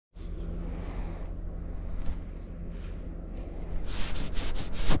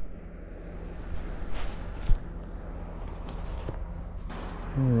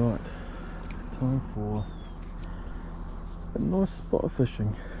Alright, time for a nice spot of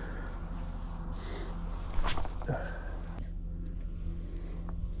fishing.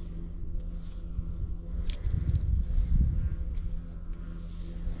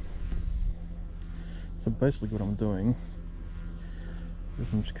 So basically what I'm doing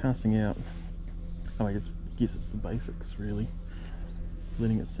is I'm just casting out, I guess it's the basics really,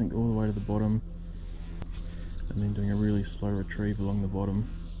 letting it sink all the way to the bottom and then doing a really slow retrieve along the bottom.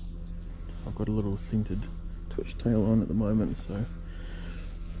 I've got a little scented twitch tail on at the moment, so I'm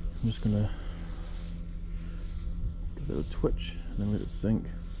just going to give it a twitch and then let it sink,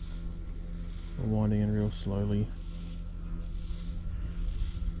 winding in real slowly,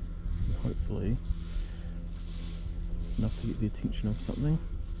 and hopefully it's enough to get the attention of something.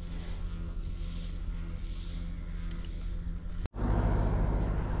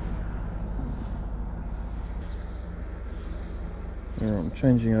 I'm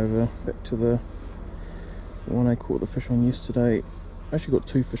changing over back to the one I caught the fish on yesterday. I actually got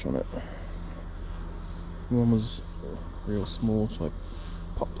two fish on it. One was real small, so I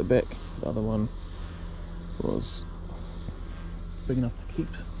popped it back. The other one was big enough to keep.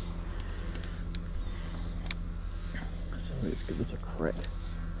 So let's give this a crack.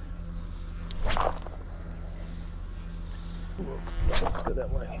 Let's go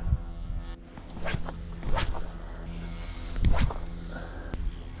that way.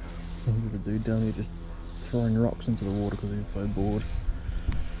 There's a dude down there just throwing rocks into the water because he's so bored.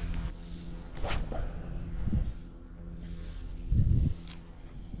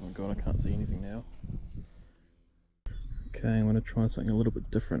 Oh god, I can't see anything now. Okay, I'm going to try something a little bit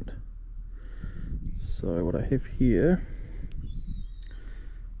different. So what I have here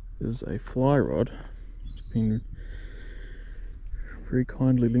is a fly rod. It's been very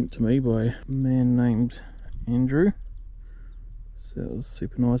kindly linked to me by a man named Andrew. So that was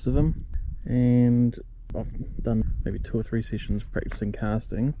super nice of him, and I've done maybe 2 or 3 sessions practicing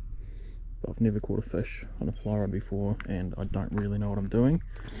casting, but I've never caught a fish on a fly rod before and I don't really know what I'm doing.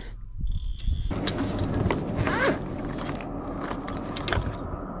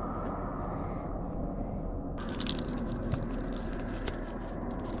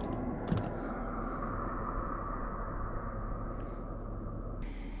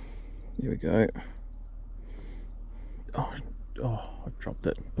 There we go. Oh, I dropped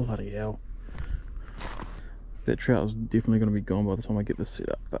it. Bloody hell. That trout is definitely going to be gone by the time I get this set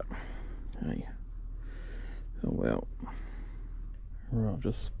up, but hey, oh well. Right, I've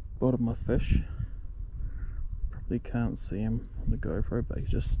just spotted my fish. Probably can't see him on the GoPro, but he's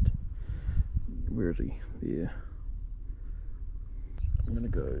just, where is he? There. I'm going to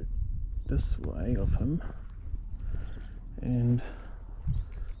go this way of him and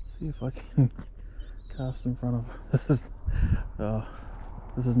see if I can cast in front of him.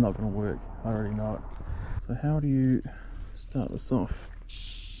 This is not going to work, I already know it. So how do you start this off?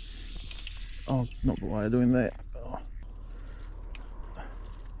 Oh, not the way of doing that. Oh.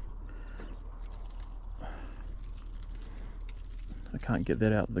 I can't get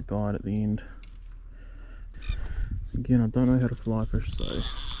that out of the guide at the end. Again, I don't know how to fly fish, so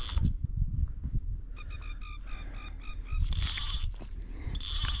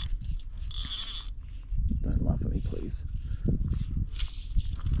don't laugh at me, please.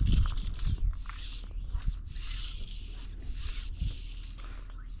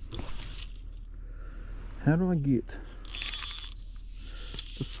 How do I get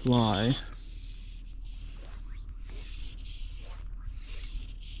the fly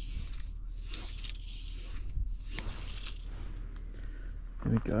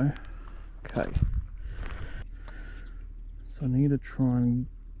there we go. Okay, so I need to try and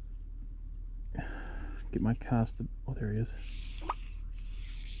get my cast. Oh, there he is.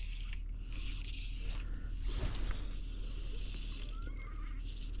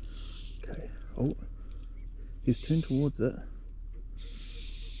 Okay, oh, he's turned towards it.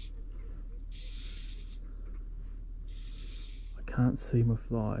 I can't see my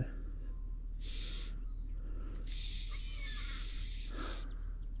fly.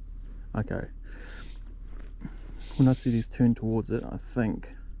 Okay, when I said he's turned towards it, I think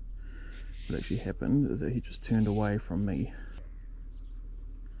what actually happened is that he just turned away from me.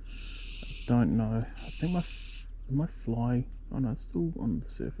 I don't know. I think my fly, oh no, it's still on the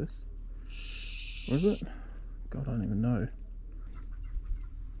surface. Or is it? God, I don't even know.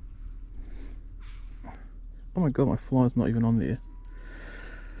 Oh my god, my fly's not even on there.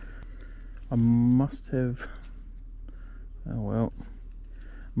 I must have, oh well,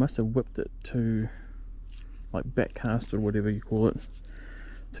 must have whipped it to, like, backcast or whatever you call it,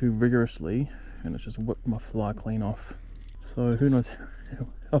 too vigorously, and it's just whipped my fly clean off. So who knows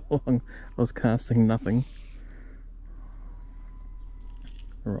how long I was casting nothing.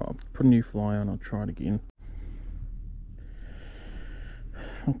 Alright, I'll put a new fly on, I'll try it again.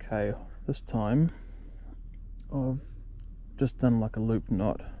 Okay, this time I've just done like a loop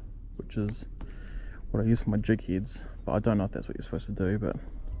knot, which is what I use for my jig heads, but I don't know if that's what you're supposed to do, but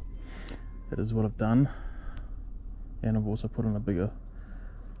it is what I've done. And I've also put on a bigger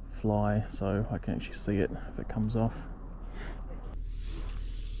fly so I can actually see it if it comes off.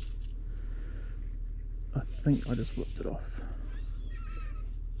 I think I just whipped it off.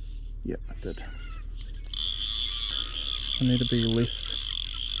 Yep, I did. I need to be less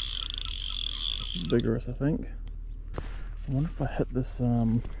vigorous, I think. I wonder if I hit this,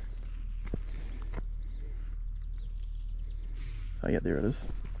 oh yeah, there it is.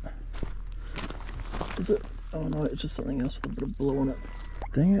 Is it? Oh no, it's just something else with a bit of blue on it.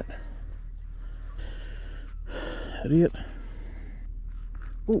 Dang it. Idiot.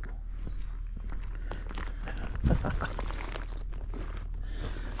 Ooh.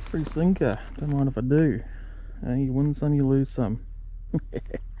 Free sinker. Don't mind if I do. You win some, you lose some.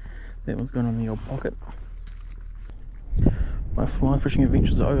 That one's going on the old pocket. My fly fishing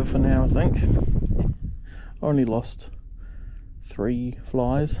adventures are over for now, I think. I only lost 3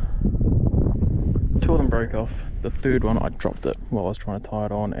 flies. 2 of them broke off. The third one I dropped it while I was trying to tie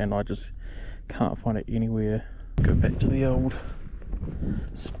it on, and I just can't find it anywhere. Go back to the old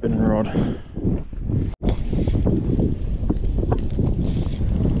spinning rod.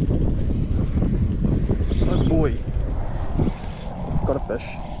 Oh boy, I've got a fish.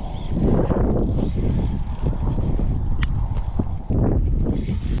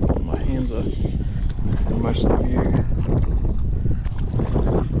 My hands are in most of the view.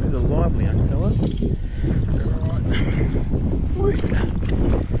 He's a lively young fella.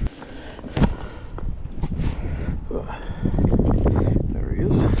 Alright. There he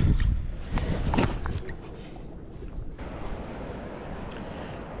is.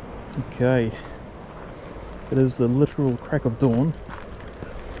 Okay. It is the literal crack of dawn,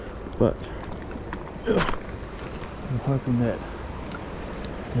 but I'm hoping that,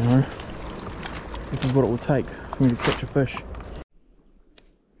 you know, this is what it will take for me to catch a fish.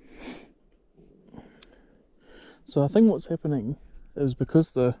 So I think what's happening is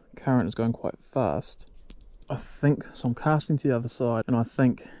because the current is going quite fast, I think, so I'm casting to the other side, and I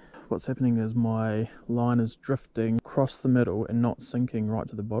think what's happening is my line is drifting across the middle and not sinking right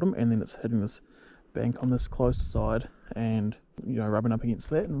to the bottom, and then it's hitting this bank on this close side and, you know, rubbing up against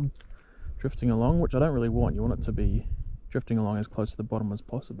that and drifting along, which I don't really want. You want it to be drifting along as close to the bottom as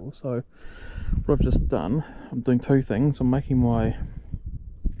possible. So what I've just done, I'm doing 2 things. I'm making my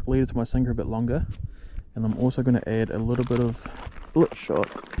leader to my sinker a bit longer, and I'm also going to add a little bit of blitz shot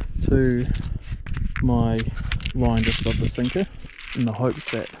to my line just above the sinker, in the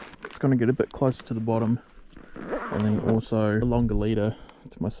hopes that it's going to get a bit closer to the bottom, and then also a longer leader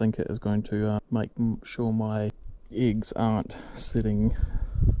to my sinker is going to make sure my eggs aren't sitting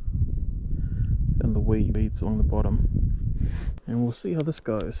in the weeds along the bottom. And we'll see how this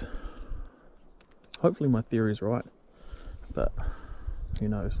goes. Hopefully my theory is right, but who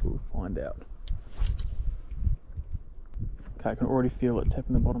knows, we'll find out. Okay, I can already feel it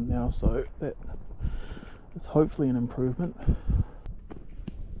tapping the bottom now, so that is hopefully an improvement.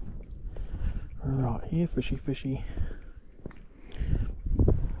 Right, here, fishy fishy.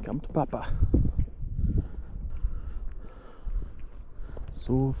 Come to Papa.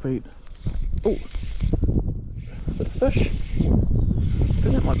 Sore feet. Oh, is that a fish? I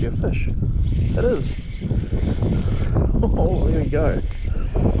think that might be a fish. It is. Oh, there we go.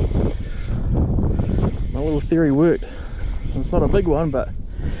 My little theory worked. It's not a big one, but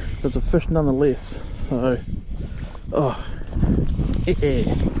it's a fish nonetheless. So, oh,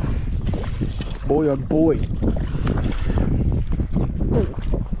 yeah. Boy oh boy. Oh.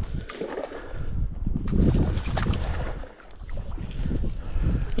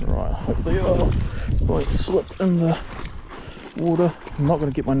 Right, hopefully I won't slip in the water. I'm not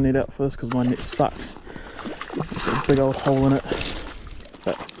going to get my net out for this because my net sucks. It's got a big old hole in it.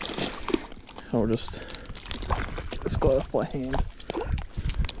 But I'll just get this guy off by hand.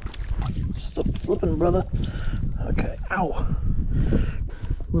 Stop flipping, brother. Okay, ow.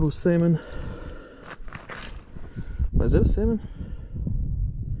 Little salmon. Wait, is that a salmon?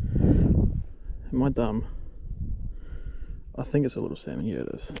 Am I dumb? I think it's a little salmon. Yeah, it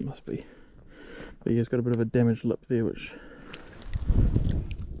is. It must be. But yeah, it's got a bit of a damaged lip there, which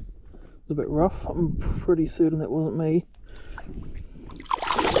is a bit rough. I'm pretty certain that wasn't me.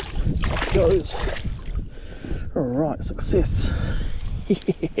 It goes. Alright, success.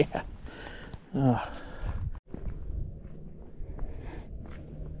 Yeah.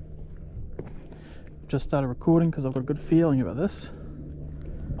 just started recording because I've got a good feeling about this.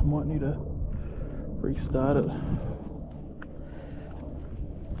 I might need to restart it.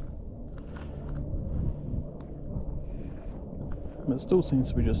 It still seems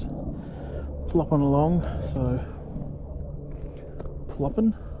to be just plopping along, so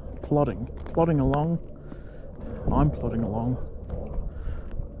plodding along. I'm plodding along.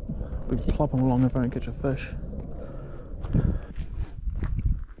 Be plopping along if I don't catch a fish.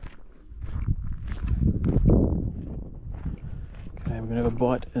 Okay, we're gonna have a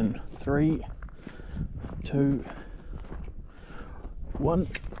bite in 3, 2, 1.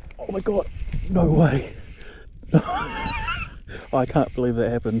 Oh my god, no way. I can't believe that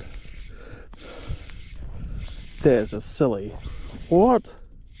happened. That is just silly. What?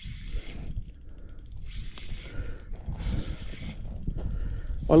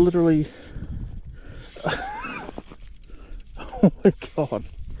 I literally... Oh my god.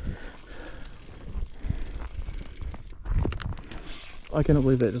 I cannot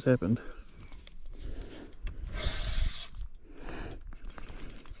believe that just happened.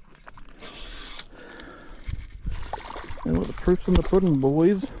 And look, the proof's in the pudding,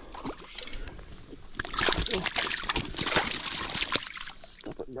 boys.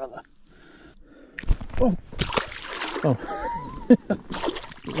 Stop it, brother. Oh! Oh.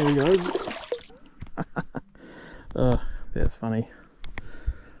 There he goes. Oh, that's funny.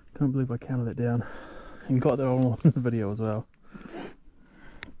 Can't believe I counted that down and got that all in the video as well.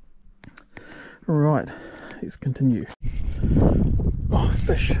 Right, let's continue. Oh,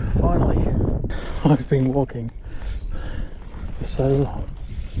 fish, finally. I've been walking so long.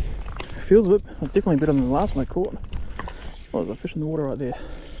 It feels a bit, definitely better than the last one I caught. Oh, there's a fish in the water right there.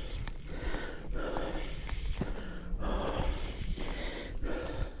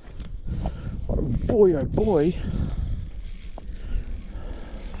 What a boy, oh boy.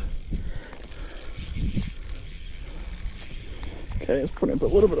 Okay, let's put up a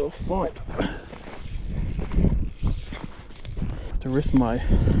little bit of a fight. To rest my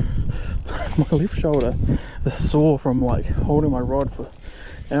left shoulder is sore from like holding my rod for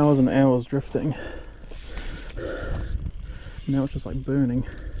hours and hours drifting. Now it's just like burning.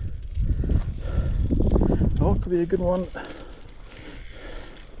 Oh, it could be a good one.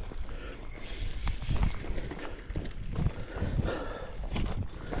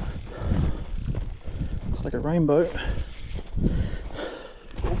 It's like a rainbow.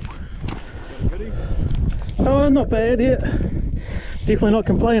 Oh, not bad yet. Definitely not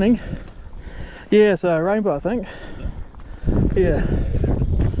complaining. Yeah, it's a rainbow, I think. Yeah.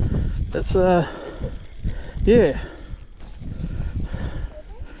 It's yeah.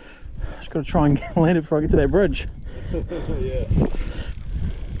 Just gotta try and land it before I get to that bridge. Yeah.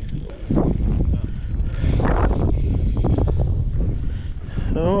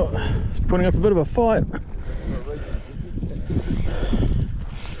 Oh, it's putting up a bit of a fight.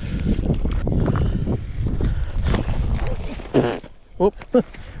 Whoops,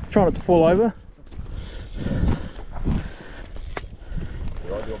 trying not to fall over.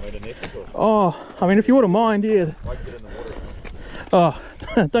 Oh, I mean, if you wouldn't mind, yeah. Oh,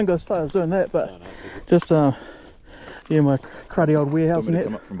 don't go as far as doing that, but just, yeah, my cruddy old warehouse net.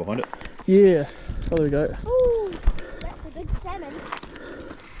 Come up from behind it? Yeah, oh, there we go. Ooh, that's a good salmon.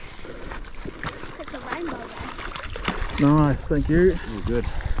 It's a rainbow there. Nice, thank you. You're good.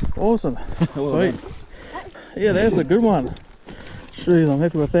 Awesome, Well sweet. Yeah, that's a good one. Jeez, I'm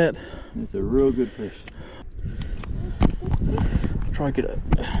happy with that. It's a real good fish. I'll try and get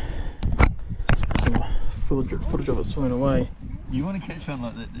some footage of it swimming away. You want to catch one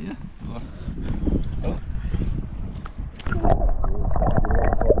like that, do you?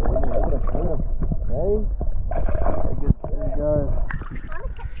 Oh. Hey,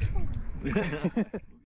 there you go.